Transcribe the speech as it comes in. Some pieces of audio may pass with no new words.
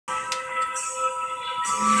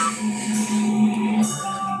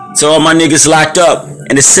To all my niggas locked up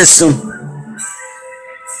in the system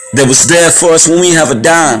that was there for us when we have a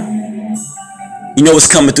dime. You know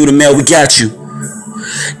what's coming through the mail, we got you.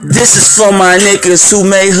 This is for my niggas who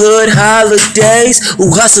make hood holidays,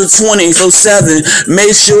 who hustle 24/7,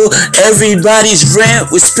 make sure everybody's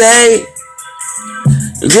rent was paid.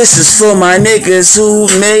 This is for my niggas who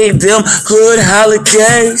made them hood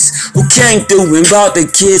holidays, who came through and bought the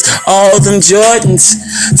kids all them Jordans,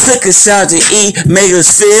 took us out to eat, made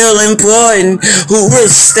us feel important, who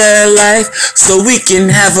risked their life so we can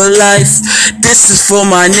have a life. This is for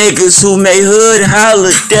my niggas who made hood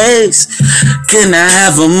holidays. Can I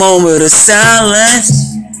have a moment of silence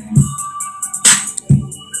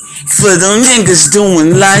for them niggas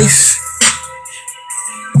doing life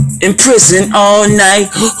in prison all night,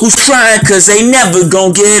 who's crying cause they never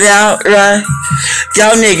gon' get out right?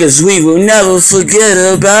 Y'all niggas, we will never forget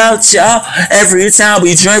about y'all. Every time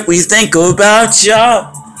we drink, we think about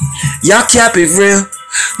y'all. Y'all kept it real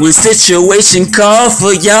when situation called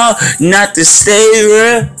for y'all not to stay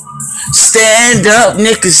real. Stand up,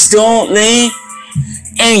 niggas, don't lean.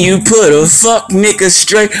 And you put a fuck nigga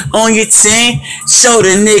straight on your team. Show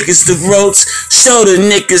the niggas the ropes, show the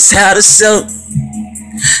niggas how to sell.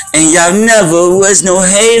 And y'all never was no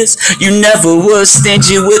haters, you never was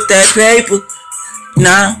stingy with that paper.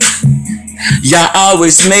 Nah, y'all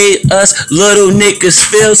always made us little niggas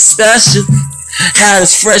feel special. Had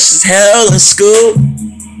us fresh as hell in school.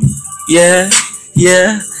 Yeah,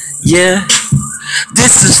 yeah, yeah.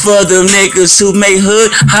 This is for the niggas who made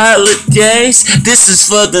hood holidays. This is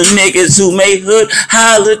for the niggas who made hood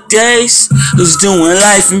holidays, who's doing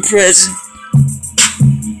life in prison.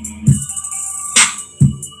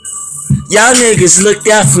 Y'all niggas looked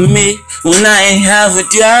out for me when I ain't have a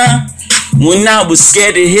dime, when I was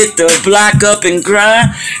scared to hit the block up and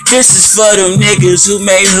grind. This is for them niggas who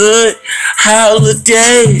made hood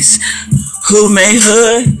holidays, who made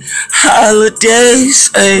hood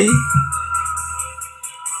holidays, ayy.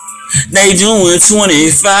 They doing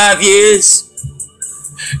 25 years.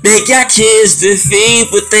 They got kids to feed,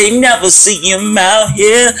 but they never see them out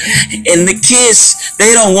here. And the kids,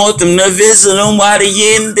 they don't want them to visit them while they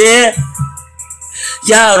in there.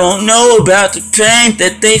 Y'all don't know about the pain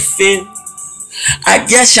that they feel. I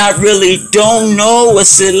guess y'all really don't know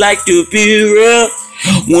what's it like to be real.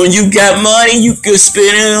 When you got money, you can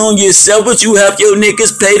spend it on yourself, but you help your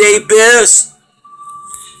niggas pay their bills.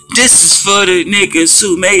 This is for the niggas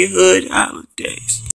who made hood holidays.